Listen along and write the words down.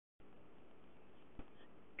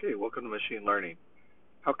Okay, welcome to machine learning.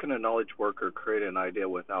 How can a knowledge worker create an idea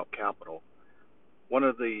without capital? One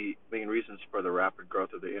of the main reasons for the rapid growth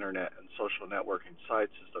of the internet and social networking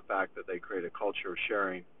sites is the fact that they create a culture of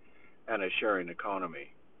sharing and a sharing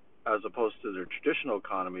economy, as opposed to the traditional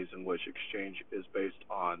economies in which exchange is based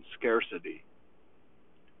on scarcity.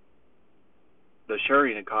 The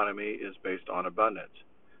sharing economy is based on abundance.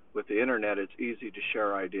 With the internet, it's easy to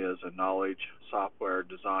share ideas and knowledge, software,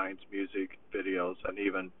 designs, music, videos, and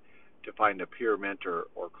even to find a peer mentor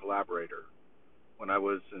or collaborator. When I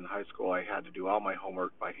was in high school, I had to do all my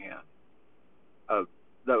homework by hand. Uh,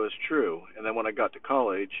 that was true. And then when I got to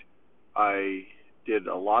college, I did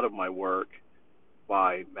a lot of my work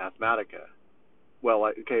by Mathematica.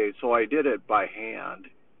 Okay, so I did it by hand,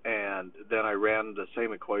 and then I ran the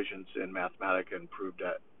same equations in Mathematica and proved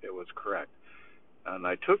that it was correct. And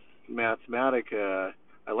I took Mathematica,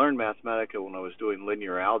 I learned Mathematica when I was doing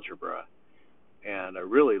linear algebra, and I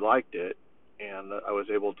really liked it. And I was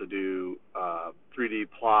able to do 3D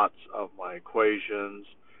plots of my equations,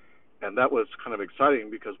 and that was kind of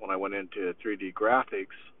exciting because when I went into 3D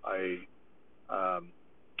graphics, um,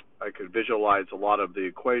 I could visualize a lot of the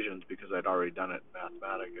equations because I'd already done it in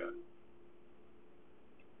Mathematica.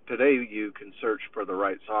 Today, you can search for the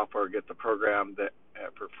right software, get the program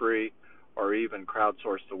for free, or even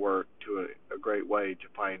crowdsource the work to a great way to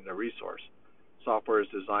find a resource. Software is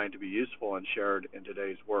designed to be useful and shared in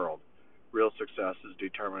today's world. Real success is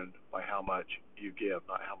determined by how much you give,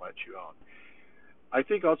 not how much you own. I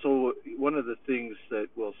think also one of the things that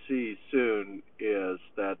we'll see soon is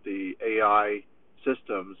that the AI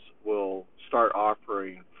systems will start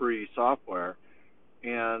offering free software,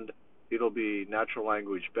 and it'll be natural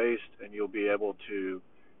language based, and you'll be able to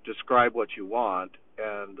describe what you want,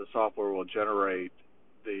 and the software will generate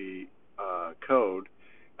the code,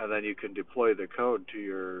 and then you can deploy the code to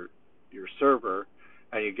your server,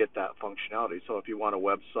 and you get that functionality. So if you want a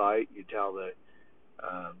website, you tell the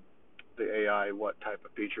AI what type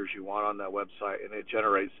of features you want on that website, and it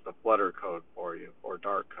generates the Flutter code for you, or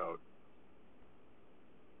Dart code.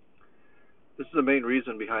 This is the main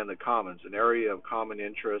reason behind the commons, an area of common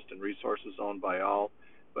interest and resources owned by all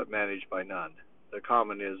but managed by none. The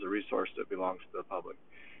common is a resource that belongs to the public.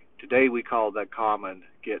 Today we call that common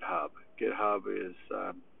GitHub. GitHub is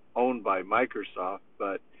owned by Microsoft,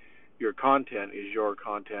 but your content is your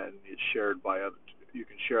content, and it's shared by other. You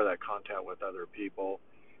can share that content with other people,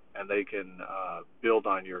 and they can build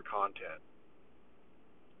on your content.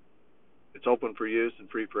 It's open for use and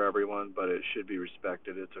free for everyone, but it should be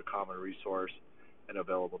respected. It's a common resource and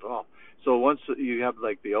available to all. So once you have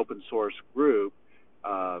like the open source group,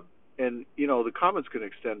 and the commons can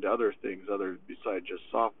extend to other things other besides just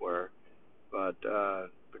software, but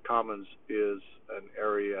the commons is an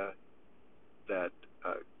area that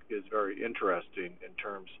is very interesting in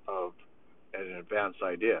terms of an advanced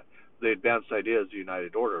idea. The advanced idea is the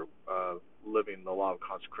United Order, living the law of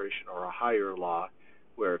consecration, or a higher law,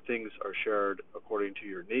 where things are shared according to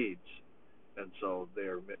your needs, and so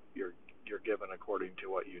you're given according to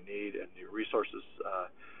what you need and your resources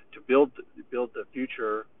to build the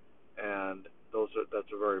future, and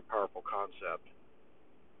that's a very powerful concept.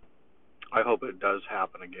 I hope it does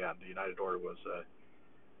happen again. The United Order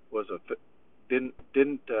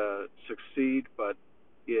didn't succeed, but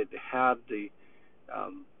it had the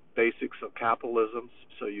basics of capitalism,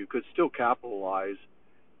 so you could still capitalize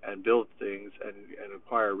and build things and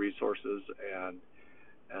acquire resources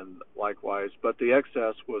and likewise, but the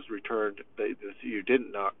excess was returned, that you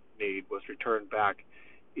didn't not need was returned back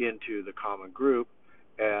into the common group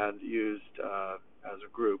and used as a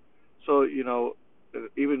group. So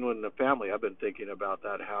even when the family, I've been thinking about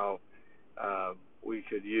that, how we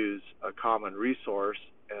could use a common resource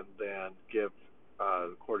and then give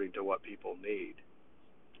according to what people need.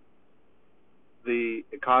 The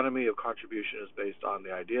economy of contribution is based on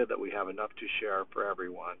the idea that we have enough to share for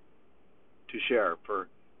everyone,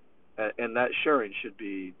 and that sharing should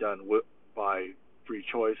be done by free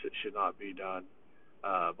choice. It should not be done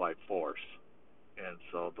by force. And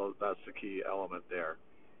so that's the key element there.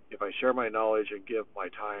 If I share my knowledge and give my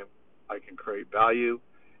time, I can create value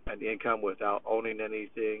and income without owning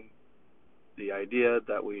anything. The idea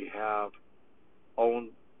that we have own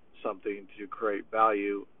something to create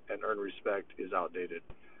value and earn respect is outdated.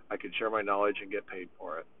 I can share my knowledge and get paid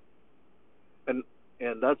for it. And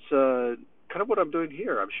that's kind of what I'm doing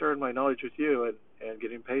here. I'm sharing my knowledge with you and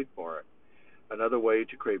getting paid for it. Another way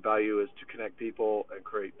to create value is to connect people and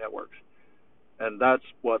create networks. And that's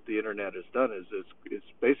what the internet has done. It's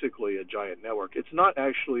basically a giant network. It's not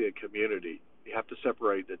actually a community. You have to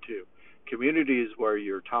separate the two. Community is where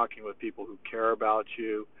you're talking with people who care about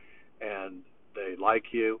you and they like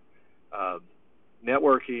you. Um,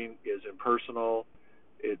 Networking is impersonal.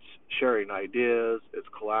 It's sharing ideas. It's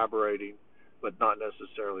collaborating, but not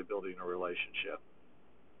necessarily building a relationship.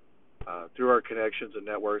 Through our connections and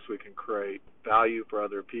networks, we can create value for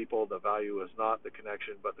other people. The value is not the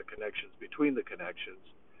connection, but the connections between the connections.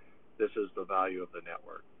 This is the value of the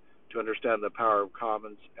network. To understand the power of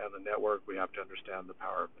commons and the network, we have to understand the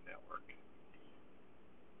power of the network.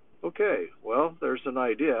 Okay, well, there's an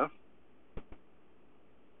idea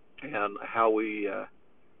and how we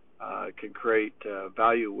can create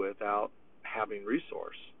value without having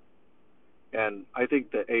resource. And I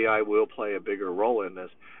think that AI will play a bigger role in this.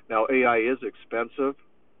 Now, AI is expensive,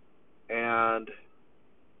 and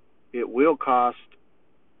it will cost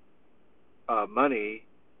money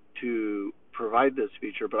to provide this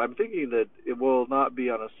feature, but I'm thinking that it will not be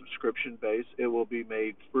on a subscription base. It will be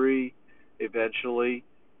made free eventually,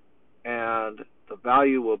 and the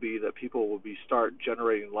value will be that people will be start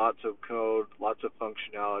generating lots of code, lots of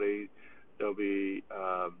functionality. There'll be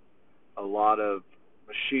a lot of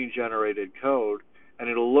machine generated code, and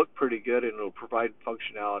it'll look pretty good, and it'll provide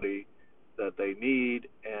functionality that they need,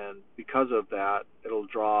 and because of that, it'll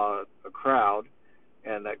draw a crowd,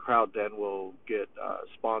 and that crowd then will get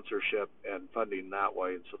sponsorship and funding that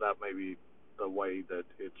way, and so that may be the way that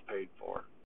it's paid for.